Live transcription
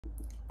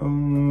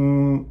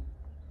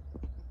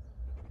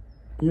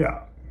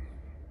Yeah.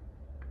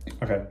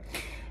 Okay.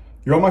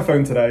 You're on my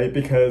phone today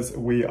because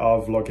we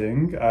are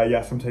vlogging.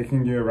 Yes, I'm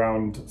taking you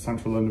around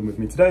central London with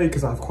me today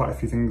because I have quite a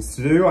few things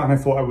to do, and I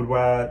thought I would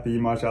wear the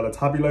Margiela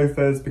Tabi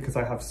loafers because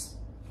I have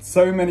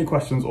so many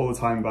questions all the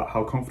time about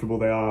how comfortable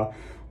they are,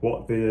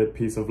 what the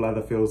piece of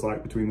leather feels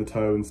like between the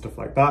toe and stuff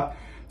like that.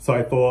 So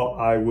I thought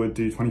I would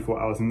do 24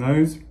 hours in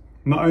those.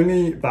 Not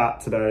only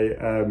that today,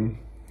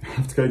 I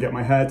have to go get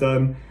my hair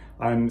done.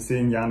 I'm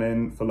seeing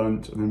Yanin for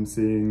lunch, and I'm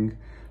seeing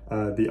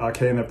the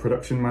Arcana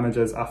production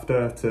managers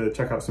after to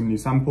check out some new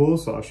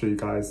samples. So I'll show you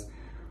guys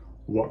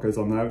what goes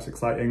on there. It's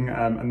exciting.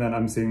 And then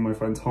I'm seeing my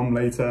friend Tom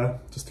later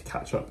just to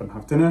catch up and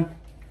have dinner.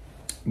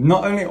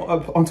 Not only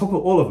on top of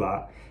all of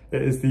that,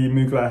 it is the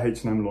Mugler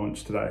H&M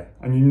launch today.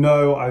 And you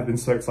know I've been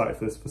so excited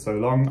for this for so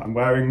long. I'm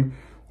wearing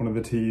one of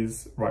the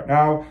tees right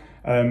now.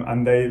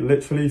 And they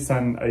literally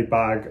sent a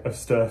bag of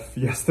stuff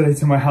yesterday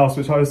to my house,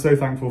 which I was so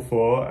thankful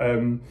for.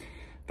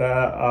 There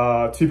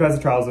are 2 pairs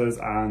of trousers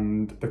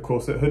and the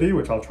corset hoodie,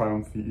 which I'll try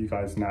on for you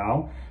guys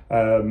now.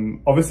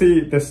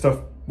 Obviously this stuff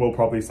will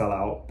probably sell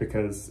out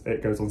because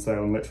it goes on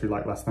sale in literally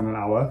like less than an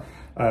hour.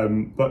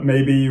 But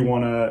maybe you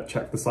want to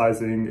check the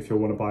sizing if you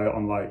want to buy it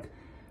on like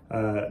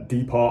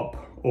Depop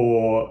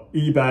or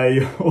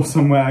eBay or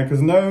somewhere,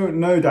 because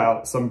no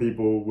doubt some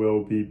people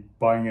will be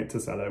buying it to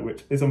sell it,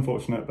 which is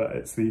unfortunate, but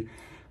it's the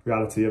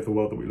reality of the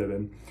world that we live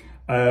in.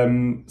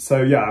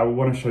 So yeah, I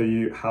want to show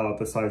you how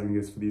the sizing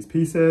is for these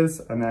pieces,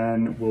 and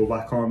then we'll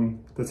whack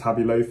on the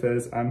Tabi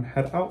loafers and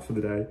head out for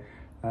the day.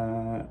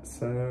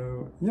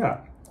 So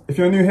yeah, if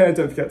you're new here,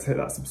 don't forget to hit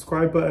that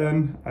subscribe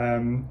button.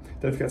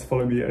 Don't forget to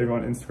follow me over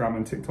on Instagram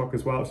and TikTok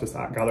as well. It's just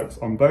at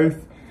Gallucks on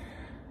both.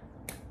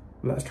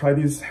 Let's try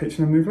these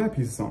H&M Mugler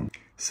pieces on.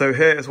 So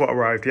here is what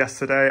arrived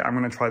yesterday. I'm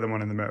going to try them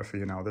on in the mirror for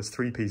you now. There's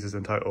 3 pieces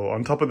in total.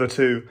 On top of the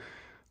 2,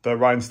 the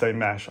rhinestone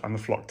mesh and the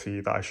flock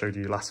tee that I showed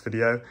you last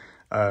video,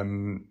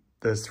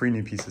 there's 3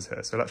 new pieces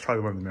here. So let's try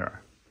them on in the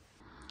mirror.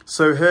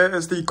 So here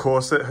is the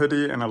corset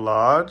hoodie in a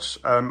large.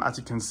 As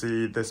you can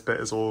see, this bit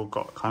has all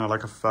got kind of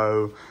like a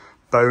faux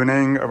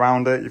boning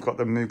around it. You've got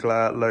the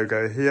Mugler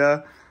logo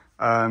here.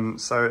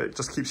 So it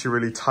just keeps you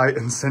really tight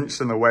and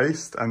cinched in the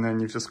waist. And then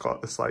you've just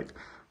got this like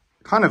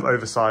kind of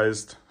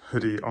oversized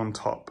hoodie on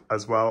top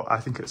as well. I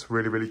think it's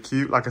really, really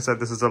cute. Like I said,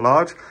 this is a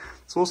large.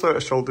 It's also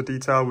a shoulder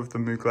detail with the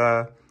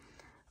Mugler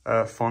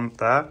font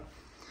there.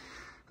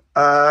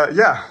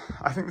 Yeah,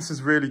 I think this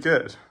is really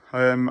good.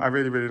 I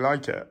really, really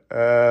like it.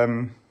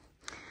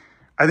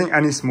 I think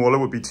any smaller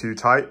would be too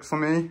tight for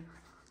me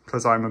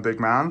because I'm a big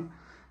man,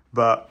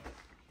 but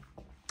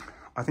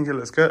I think it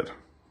looks good.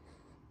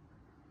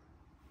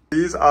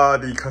 These are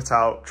the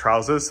cutout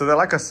trousers. So they're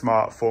like a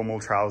smart formal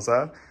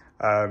trouser,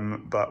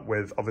 but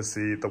with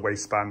obviously the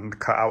waistband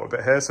cut out a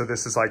bit here. So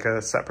this is like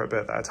a separate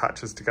bit that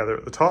attaches together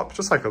at the top,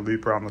 just like a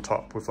loop around the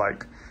top with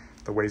like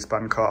the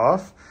waistband cut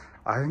off.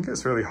 I think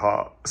it's really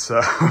hot. So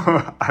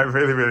I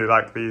really, really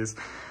like these.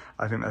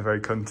 I think they're very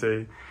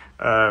cunty.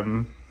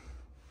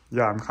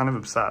 Yeah, I'm kind of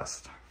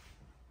obsessed.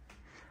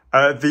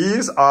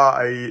 These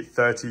are a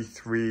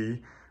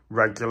 33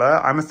 regular.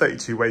 I'm a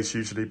 32 waist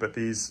usually, but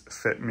these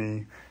fit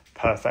me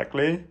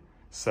perfectly.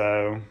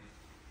 So,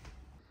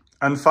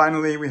 and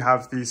finally we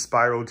have these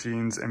spiral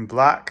jeans in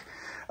black.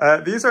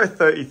 These are a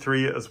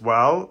 33 as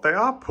well. They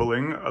are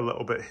pulling a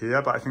little bit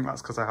here, but I think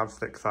that's because I have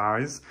thick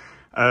thighs.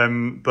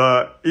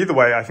 But either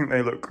way, I think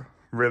they look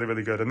really,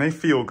 really good and they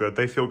feel good.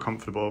 They feel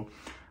comfortable.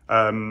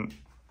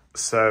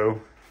 So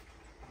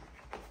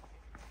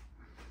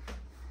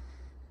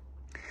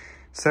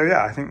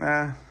yeah, I think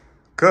they're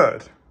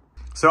good.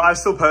 So I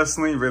still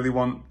personally really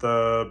want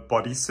the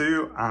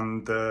bodysuit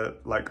and the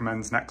like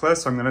men's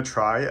necklace. So I'm going to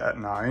try at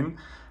 9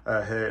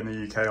 here in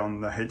the UK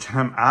on the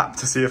H&M app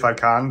to see if I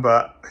can,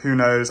 but who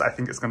knows? I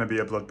think it's going to be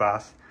a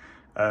bloodbath.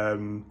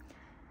 I'm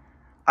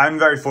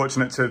very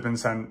fortunate to have been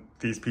sent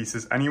these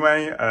pieces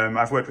anyway.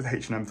 I've worked with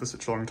H&M for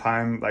such a long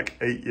time, like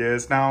 8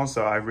 years now.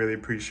 So I really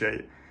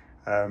appreciate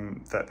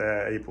that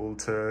they're able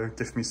to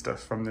gift me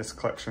stuff from this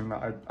collection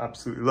that I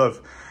absolutely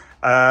love.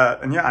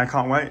 And yeah, I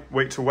can't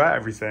wait to wear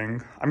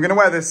everything. I'm gonna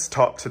wear this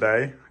top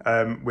today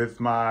with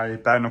my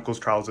bare knuckles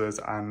trousers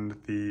and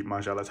the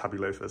Margiela Tabi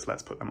loafers.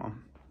 Let's put them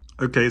on.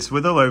 Okay, so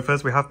with the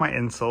loafers, we have my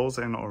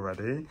insoles in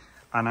already,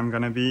 and I'm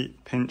gonna be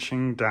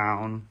pinching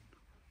down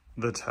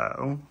the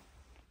toe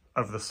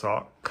of the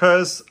sock,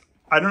 because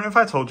I don't know if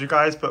I told you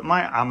guys, but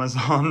my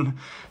Amazon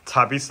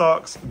Tabi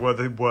socks were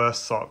the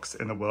worst socks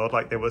in the world.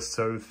 Like, they were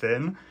so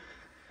thin.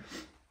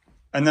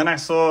 And then I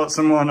saw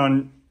someone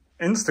on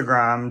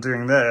Instagram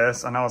doing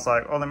this and I was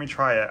like, oh, let me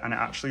try it. And it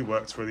actually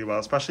works really well,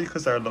 especially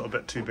because they're a little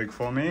bit too big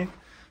for me.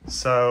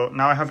 So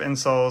now I have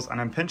insoles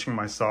and I'm pinching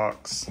my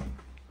socks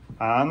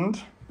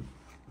and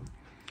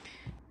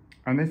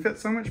they fit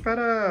so much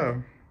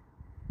better.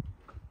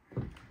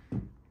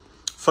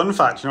 Fun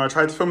fact, I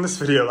tried to film this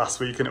video last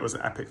week and it was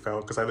an epic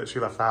fail because I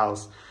literally left the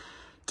house,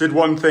 did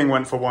one thing,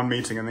 went for one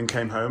meeting and then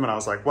came home and I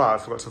was like, wow, I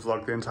forgot to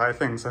vlog the entire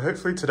thing. So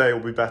hopefully today will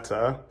be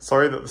better.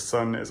 Sorry that the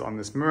sun is on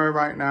this mirror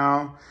right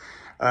now.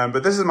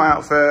 But this is my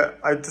outfit.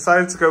 I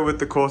decided to go with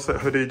the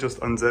corset hoodie, just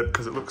unzipped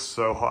because it looks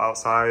so hot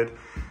outside.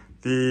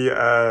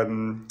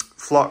 The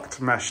flocked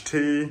mesh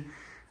tee,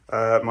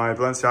 my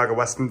Balenciaga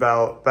Western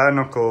belt, bare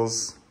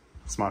knuckles,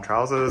 smart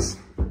trousers,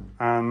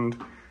 and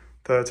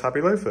the Tabi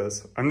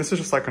loafers. And this is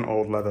just like an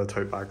old leather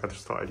tote bag. I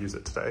just thought I'd use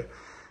it today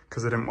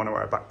because I didn't want to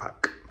wear a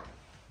backpack.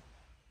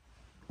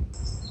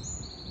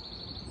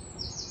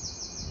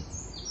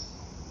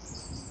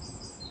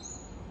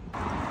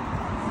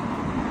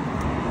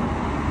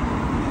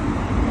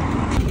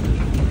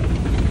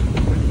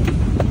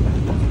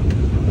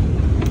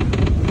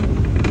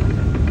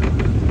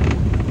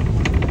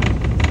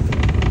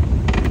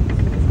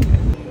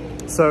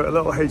 So a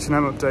little H&M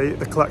update.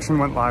 The collection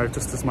went live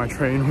just as my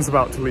train was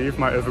about to leave,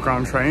 my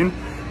overground train.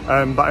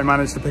 But I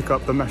managed to pick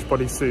up the mesh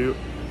bodysuit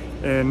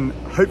in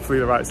hopefully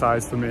the right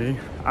size for me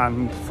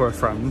and for a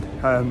friend.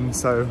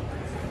 So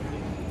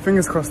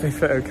fingers crossed they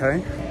fit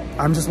okay.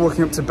 I'm just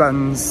walking up to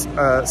Ben's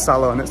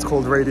salon. It's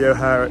called Radio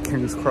Hair at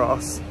King's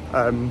Cross.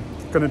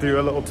 Gonna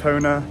do a little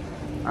toner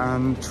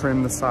and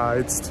trim the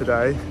sides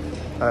today.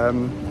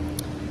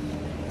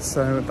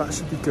 So that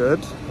should be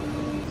good.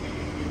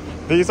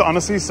 These are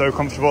honestly so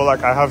comfortable,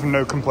 like I have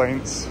no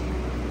complaints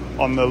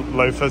on the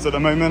loafers at the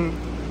moment.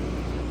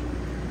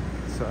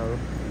 So,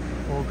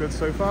 all good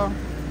so far.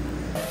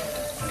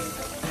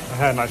 The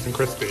hair nice and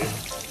crispy.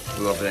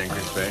 Lovely and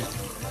crispy.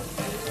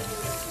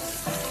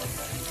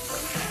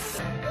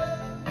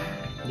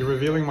 You're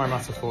revealing my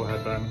massive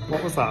forehead, Ben.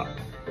 What was that?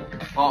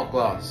 Art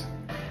glass.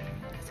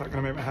 Is that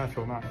gonna make my hair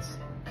feel nice?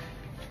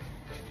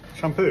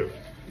 Shampoo?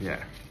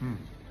 Yeah.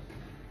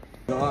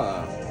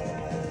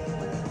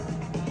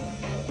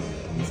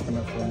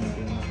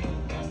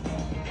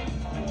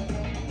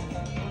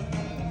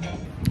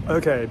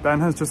 Okay, Ben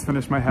has just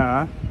finished my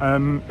hair.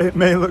 It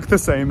may look the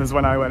same as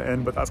when I went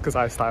in, but that's because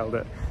I styled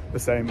it the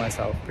same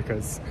myself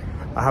because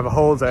I have a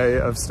whole day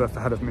of stuff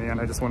ahead of me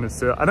and I just wanted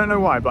to, I don't know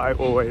why, but I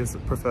always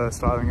prefer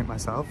styling it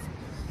myself.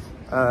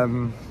 I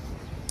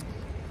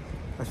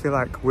feel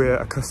like we're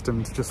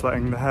accustomed to just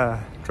letting the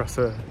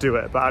hairdresser do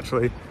it, but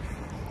actually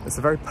it's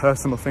a very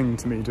personal thing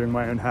to me doing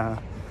my own hair.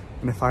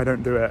 And if I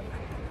don't do it,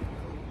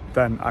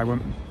 then I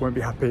won't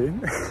be happy.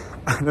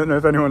 I don't know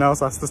if anyone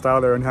else has to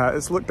style their own hair.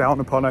 It's looked down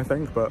upon, I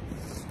think, but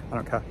I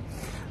don't care.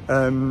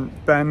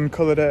 Ben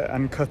coloured it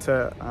and cut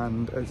it,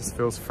 and it just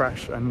feels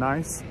fresh and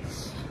nice.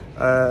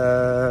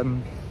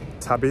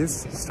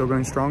 Tabi's still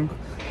going strong.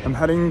 I'm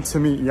heading to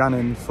meet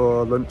Yanin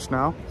for lunch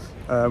now.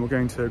 We're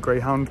going to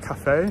Greyhound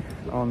Cafe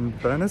on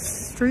Berners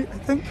Street, I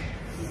think.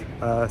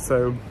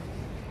 So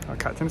I'll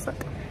catch you in a sec.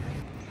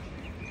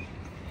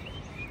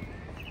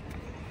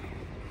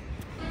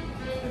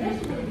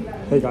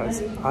 Hey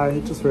guys, I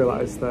just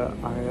realised that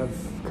I have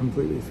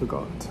completely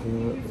forgot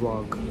to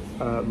vlog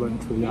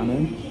lunch with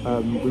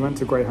Yanin. We went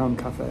to Greyhound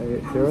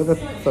Cafe. Here are the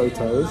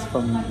photos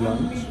from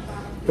lunch.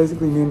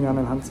 Basically me and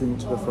Yanin hadn't seen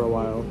each other for a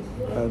while,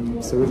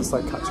 so we were just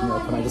like catching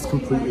up and I just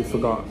completely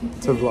forgot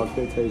to vlog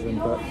the occasion,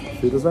 but the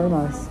food was very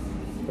nice.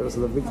 It was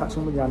lovely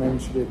catching up with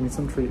Yanin. She gave me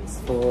some treats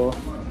for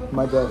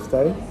my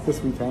birthday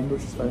this weekend,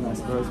 which is very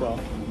nice of her as well.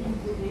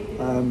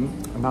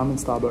 And now I'm in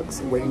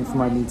Starbucks waiting for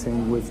my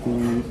meeting with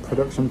the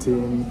production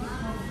team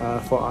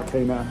for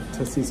Arcana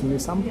to see some new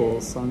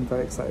samples, so I'm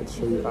very excited to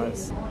show you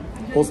guys.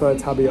 Also a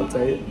Tabi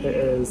update. It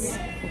is,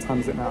 what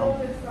time is it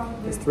now?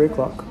 It's 3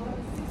 o'clock.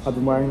 I've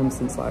been wearing them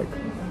since like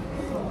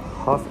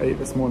 8:30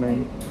 this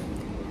morning.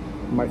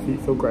 My feet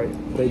feel great.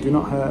 They do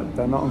not hurt,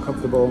 they're not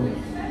uncomfortable.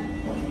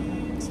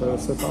 So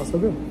far so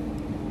good.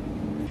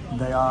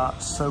 They are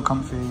so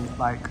comfy,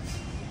 like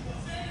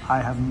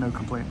I have no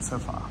complaints so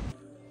far.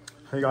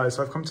 Hey guys,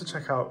 so I've come to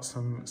check out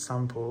some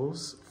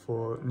samples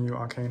for new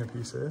Arcana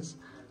pieces.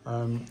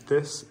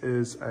 This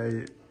is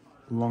a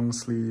long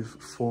sleeve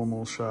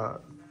formal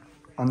shirt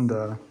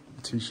under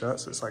a t-shirt,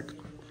 so it's like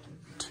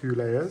 2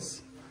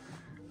 layers.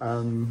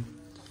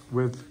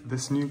 With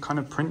this new kind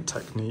of print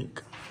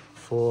technique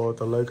for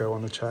the logo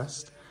on the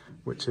chest,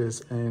 which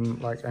is in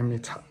like a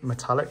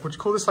metallic. Would you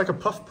call this like a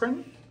puff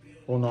print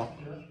or not?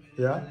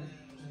 Yeah?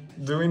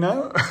 Do we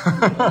know?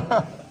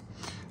 I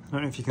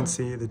don't know if you can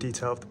see the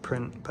detail of the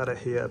print better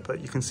here, but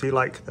you can see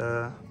like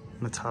the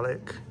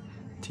metallic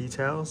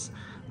details.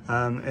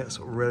 It's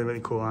really,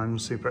 really cool. I'm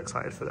super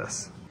excited for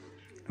this.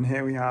 And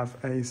here we have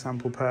a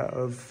sample pair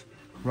of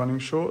running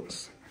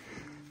shorts.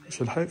 It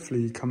should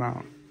hopefully come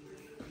out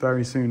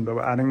very soon, but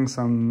we're adding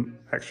some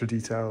extra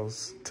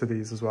details to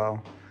these as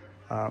well,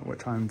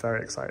 which I'm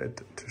very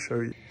excited to show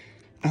you.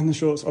 And the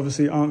shorts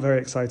obviously aren't very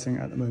exciting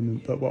at the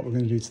moment, but what we're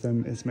going to do to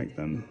them is make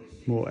them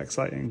more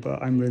exciting.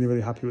 But I'm really,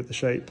 really happy with the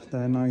shape.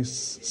 They're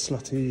nice,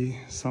 slutty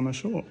summer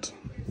short.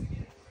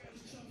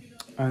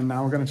 And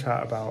now we're going to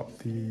chat about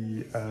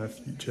the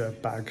future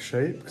bag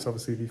shape, because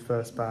obviously the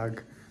first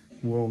bag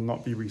will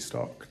not be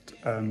restocked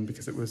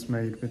because it was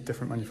made with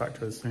different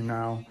manufacturers. So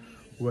now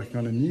we're working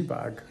on a new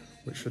bag,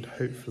 which should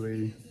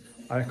hopefully,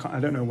 I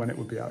don't know when it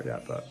will be out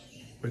yet, but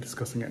we're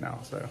discussing it now.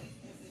 So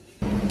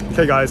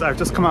Okay guys, I've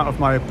just come out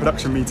of my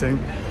production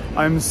meeting.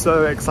 I'm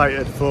so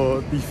excited for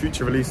the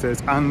future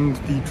releases, and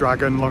the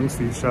Dragon long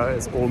sleeve shirt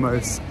is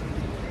almost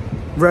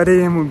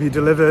ready and will be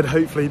delivered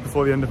hopefully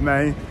before the end of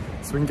May,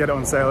 so we can get it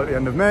on sale at the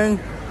end of May.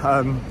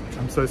 I'm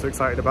so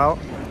excited about.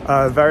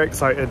 Very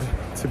excited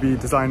to be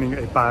designing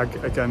a bag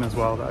again as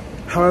well though.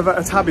 However,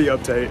 a Tabi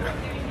update.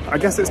 I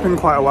guess it's been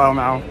quite a while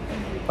now.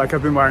 Like,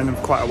 I've been wearing them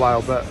for quite a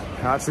while, but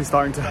they're actually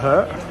starting to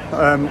hurt.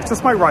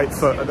 Just my right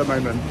foot at the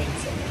moment.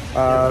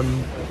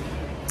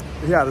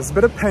 Yeah, there's a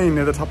bit of pain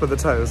near the top of the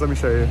toes. Let me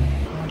show you.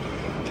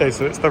 Okay,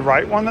 so it's the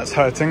right one that's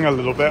hurting a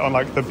little bit on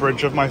like the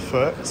bridge of my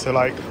foot. So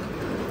like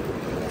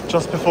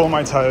just before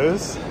my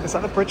toes. Is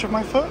that the bridge of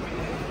my foot?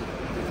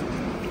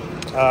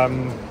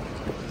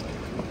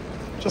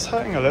 Just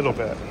hurting a little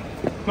bit.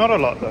 Not a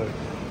lot though.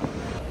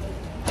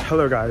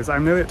 Hello guys,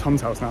 I'm nearly at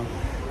Tom's house now.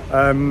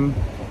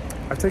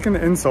 I've taken the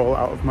insole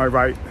out of my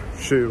right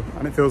shoe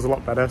and it feels a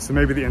lot better. So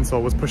maybe the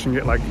insole was pushing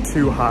it like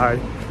too high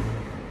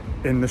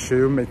in the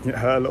shoe, making it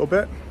hurt a little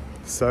bit.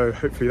 So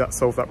hopefully that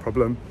solved that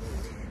problem.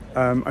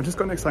 I just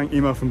got an exciting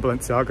email from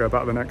Balenciaga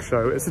about the next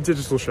show. It's a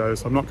digital show,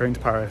 so I'm not going to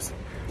Paris,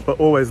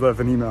 but always love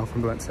an email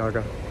from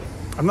Balenciaga.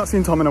 I've not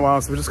seen Tom in a while,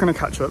 so we're just going to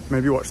catch up,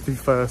 maybe watch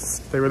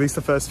they released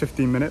the first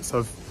 15 minutes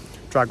of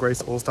Drag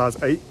Race All Stars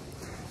 8.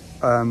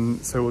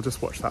 So we'll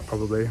just watch that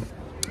probably.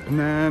 And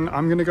then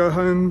I'm going to go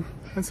home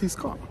and see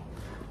Scott.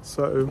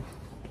 So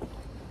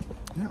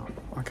yeah,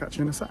 I'll catch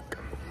you in a sec.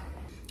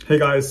 Hey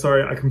guys,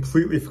 sorry, I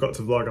completely forgot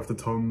to vlog after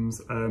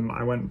Tom's.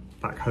 I went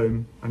back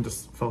home and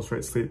just fell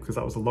straight to sleep because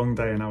that was a long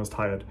day and I was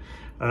tired.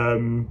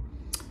 The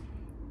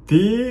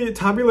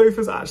Tabi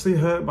loafers actually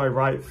hurt my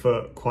right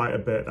foot quite a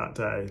bit that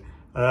day.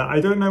 I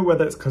don't know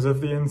whether it's because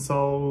of the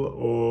insole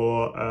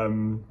or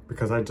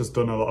because I'd just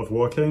done a lot of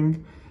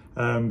walking,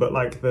 but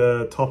like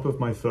the top of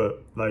my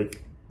foot,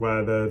 like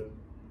where the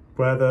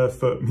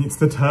foot meets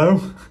the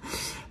toe,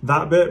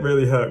 that bit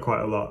really hurt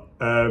quite a lot.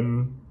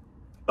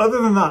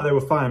 Other than that, they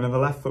were fine, and the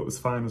left foot was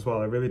fine as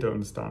well. I really don't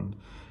understand.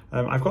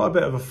 I've got a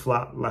bit of a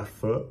flat left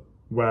foot,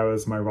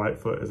 whereas my right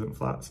foot isn't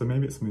flat, so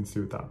maybe it's something to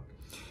do with that.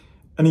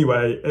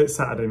 Anyway, it's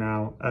Saturday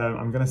now.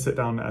 I'm gonna sit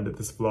down and edit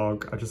this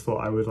vlog. I just thought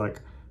I would like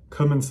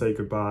come and say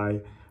goodbye.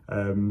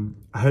 I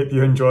hope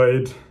you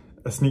enjoyed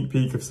a sneak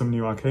peek of some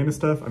new Arcana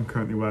stuff. I'm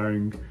currently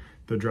wearing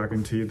the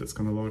Dragon tee that's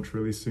gonna launch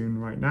really soon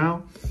right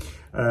now.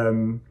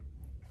 I'm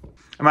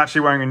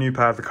actually wearing a new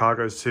pair of the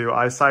cargos too.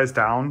 I sized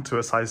down to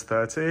a size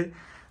 30.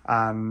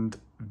 And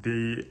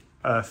the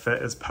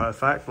fit is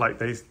perfect. Like,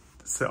 they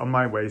sit on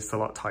my waist a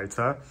lot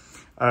tighter.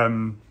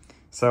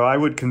 So I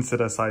would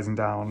consider sizing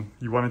down.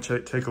 You want to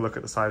take a look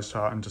at the size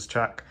chart and just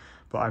check.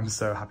 But I'm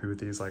so happy with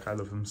these. Like, I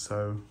love them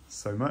so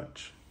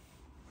much.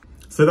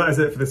 So that is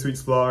it for this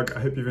week's vlog.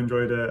 I hope you've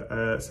enjoyed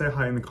it. Say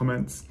hi in the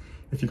comments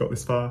if you got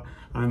this far,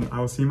 and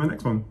I will see you in my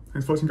next one.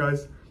 Thanks for watching,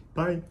 guys.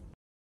 Bye.